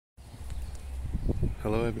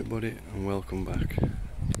Hello everybody and welcome back.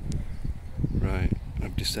 Right,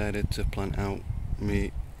 I've decided to plant out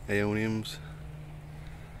my Aeoneums.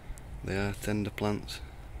 They are tender plants,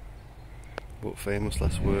 but famous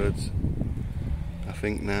last words. I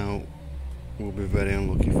think now we'll be very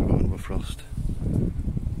unlucky if we got another frost.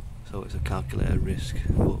 So it's a calculated risk,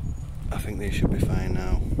 but I think they should be fine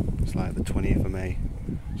now. It's like the 20th of May,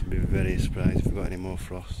 so I'll be very surprised if we got any more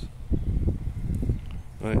frost.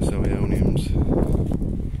 Right, so Aeoneums.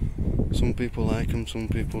 Some people like them, some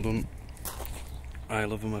people don't. I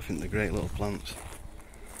love them, I think they're great little plants.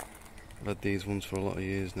 I've had these ones for a lot of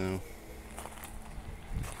years now.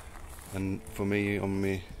 And for me, on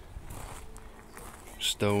my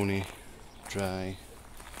stony, dry,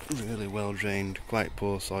 really well drained, quite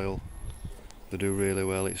poor soil, they do really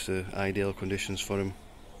well. It's ideal conditions for them.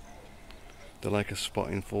 They're like a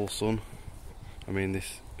spot in full sun. I mean,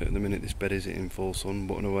 at the minute this bed isn't in full sun,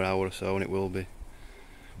 but another hour or so and it will be.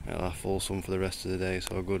 It'll have full sun for the rest of the day,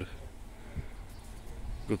 so a good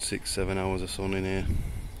 6-7 hours of sun in here.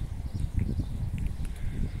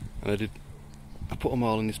 And I put them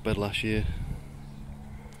all in this bed last year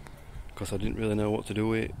because I didn't really know what to do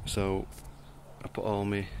with it, so I just put all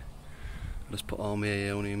my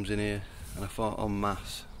Aeoneums in here, and I thought en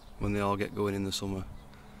masse, when they all get going in the summer,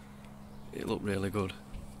 it looked really good.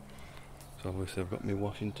 So obviously I've got my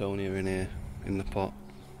Washingtonia in here in the pot,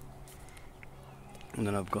 and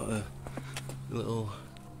then I've got a little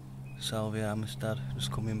Salvia Amistad just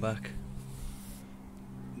coming back,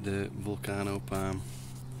 the Volcano Palm,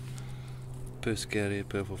 Persicaria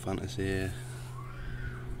Purple Fantasy here,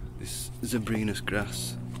 this Zabrinus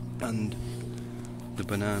grass, and the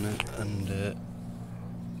banana, and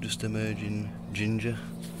just emerging ginger.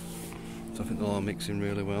 So I think they're all mixing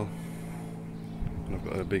really well. And I've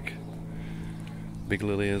got a big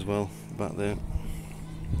lily as well back there.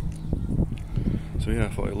 So yeah, I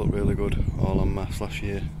thought it looked really good all en masse last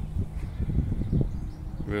year.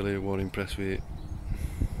 Really was impressed with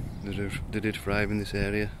it. They did thrive in this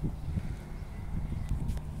area.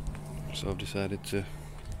 So I've decided to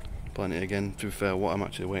plant it again. To be fair, what I'm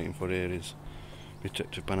actually waiting for here is my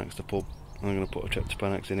Tetrapanax to pull. I'm going to put a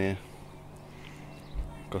Tetrapanax in here,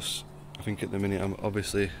 because I think at the minute,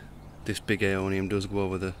 obviously this big Aeonium does go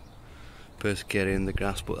over the Persicaria and the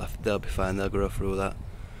grass, but they'll be fine, they'll grow through that.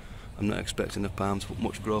 I'm not expecting the palms to put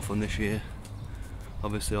much growth on this year.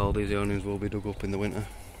 Obviously all these Aeoniums will be dug up in the winter.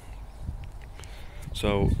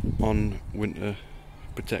 So on winter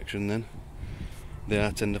protection then, they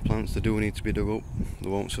are tender plants, they do need to be dug up, they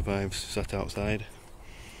won't survive sat outside.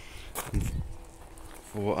 And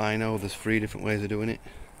for what I know, there's 3 different ways of doing it.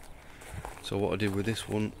 So what I did with this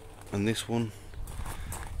one and this one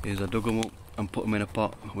is I dug them up and put them in a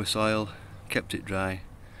pot with soil, kept it dry,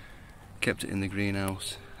 kept it in the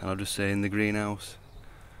greenhouse, and I'll just say in the greenhouse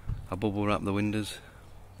I bubble wrap the windows,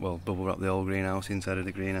 well, bubble wrap the whole greenhouse inside of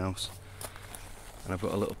the greenhouse, and I've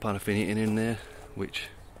got a little paraffin heating in there, which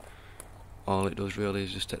all it does really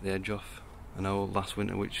is just take the edge off. I know last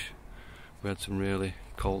winter, which we had some really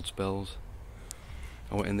cold spells,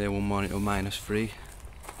 I went in there one morning, it was -3,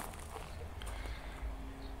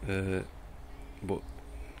 but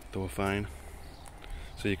they were fine.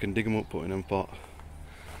 So you can dig them up, put in a pot,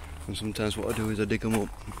 and sometimes what I do is I dig them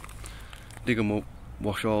up,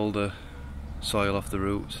 wash all the soil off the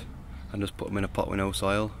roots and just put them in a pot with no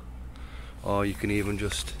soil. Or you can even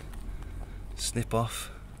just snip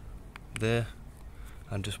off there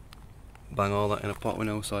and just bang all that in a pot with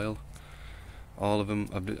no soil. All of them,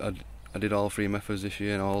 I did all 3 methods this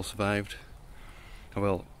year and all survived.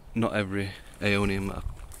 Well, not every Aeonium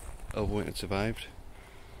I've wintered survived.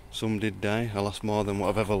 Some did die. I lost more than what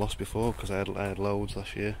I've ever lost before, because I had loads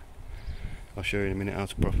last year. I'll show you in a minute how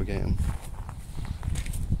to propagate them.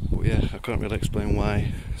 But yeah, I can't really explain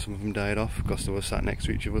why some of them died off, because they were sat next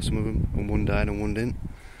to each other, some of them, and one died and one didn't.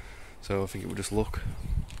 So I think it was just luck.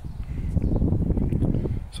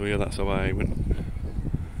 So yeah, that's how I went.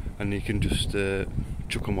 And you can just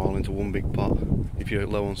chuck them all into one big pot if you're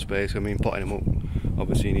low on space. I mean, potting them up,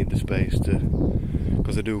 obviously you need the space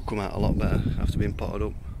because they do come out a lot better after being potted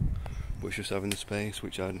up. But it's just having the space,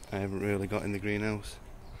 which I haven't really got in the greenhouse.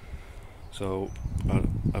 So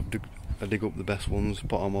I dig up the best ones,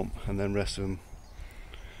 pot them up, and then rest of them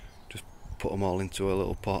just put them all into a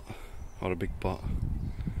little pot or a big pot.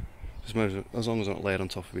 Just as long as they're not laid on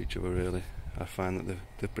top of each other, really, I find that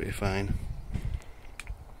they're pretty fine.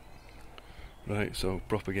 Right, so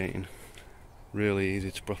propagating, really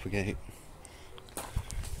easy to propagate.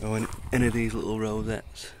 Oh, any of these little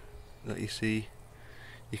rosettes that you see,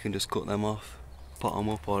 you can just cut them off, pot them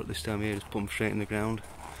up, or at this time of year just put them straight in the ground.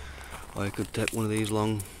 Or you could take one of these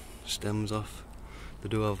long stems off, They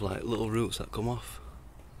do have like little roots that come off,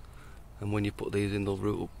 and when you put these in they'll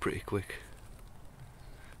root up pretty quick.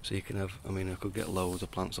 So you can have, I mean I could get loads of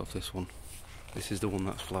plants off this one. This is the one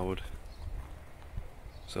that's flowered.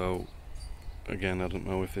 So again, I don't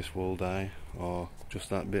know if this will die or just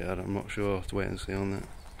that bit, I'm not sure, I'll have to wait and see on that.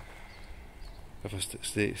 If I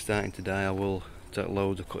see it starting to die, I will take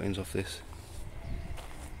loads of cuttings off this.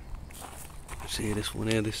 See this one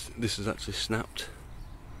here, this is actually snapped.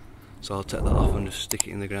 So I'll take that off and just stick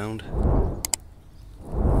it in the ground.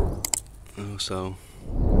 Oh, so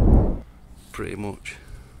pretty much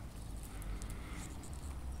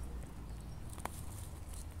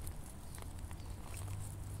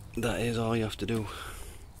that is all you have to do.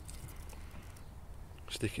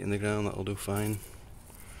 Stick it in the ground, that'll do fine.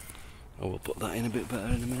 I will put that in a bit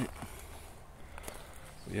better in a minute.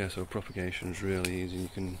 But yeah, so propagation is really easy. You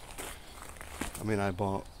can, I mean, I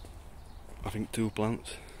bought I think 2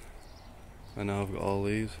 plants, and now I've got all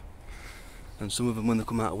these. And some of them, when they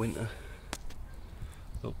come out of winter,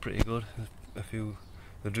 look pretty good. A few,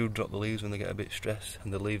 they do drop the leaves when they get a bit stressed,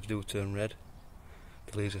 and the leaves do turn red.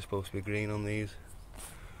 The leaves are supposed to be green on these.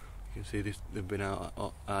 You can see this, they've been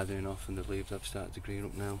out hardening off, and the leaves have started to green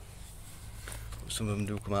up now. But some of them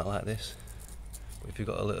do come out like this. But if you've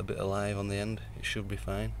got a little bit of live on the end, it should be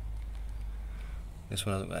fine. This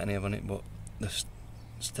one hasn't got any on it, but the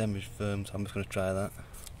stem is firm, so I'm just going to try that.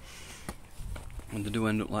 And they do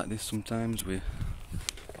end up like this sometimes, with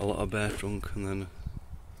a lot of bare trunk and then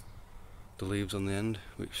the leaves on the end,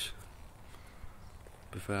 which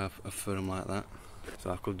I prefer firm like that.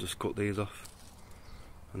 So I could just cut these off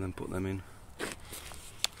and then put them in.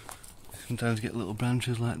 Sometimes get little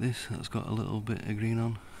branches like this that's got a little bit of green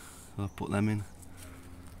on, so I'll put them in.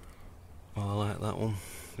 Oh, I like that one,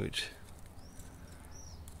 which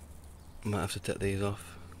I might have to take these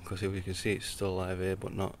off, because if you can see it's still alive here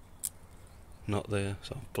but not there,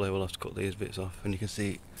 so I'll probably will have to cut these bits off. And you can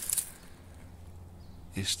see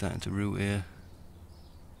it's starting to root here,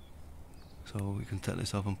 so we can take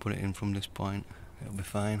this off and put it in from this point, it'll be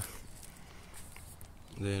fine.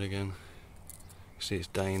 There again, you see it's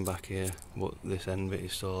dying back here, but this end bit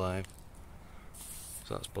is still alive,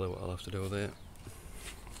 so that's probably what I'll have to do with it.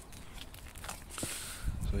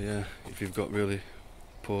 So yeah, if you've got really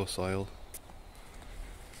poor soil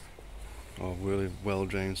or really well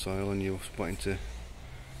drained soil and you're wanting to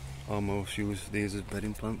almost use these as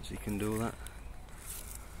bedding plants, you can do that.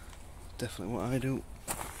 Definitely what I do.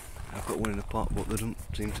 I've got one in a pot, but they don't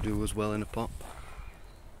seem to do as well in a pot.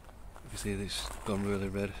 You see this gone really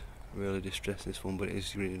red, really distressed, this one, but it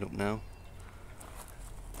is greening up now.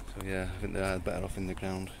 So yeah, I think they are better off in the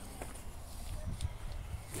ground.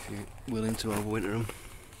 If you're willing to overwinter them,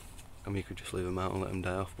 I mean you could just leave them out and let them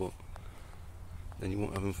die off, but then you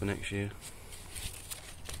won't have them for next year.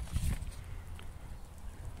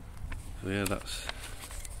 So yeah, that's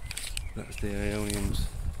the Aeoneums.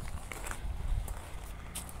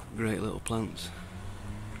 Great little plants,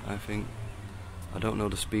 I think. I don't know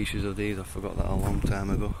the species of these, I forgot that a long time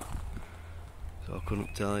ago, so I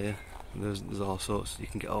couldn't tell you. There's all sorts, you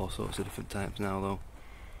can get all sorts of different types now though.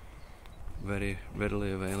 Very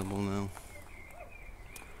readily available now.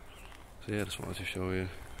 So yeah, just wanted to show you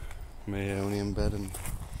my Aeonium bed and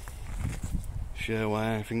share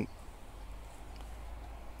why I think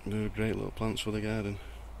they're great little plants for the garden.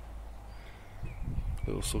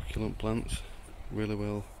 Little succulent plants, really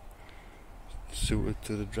well suited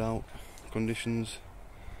to the drought conditions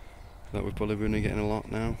that we're probably going to get in a lot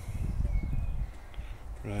now.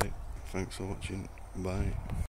 Right, thanks for watching, bye.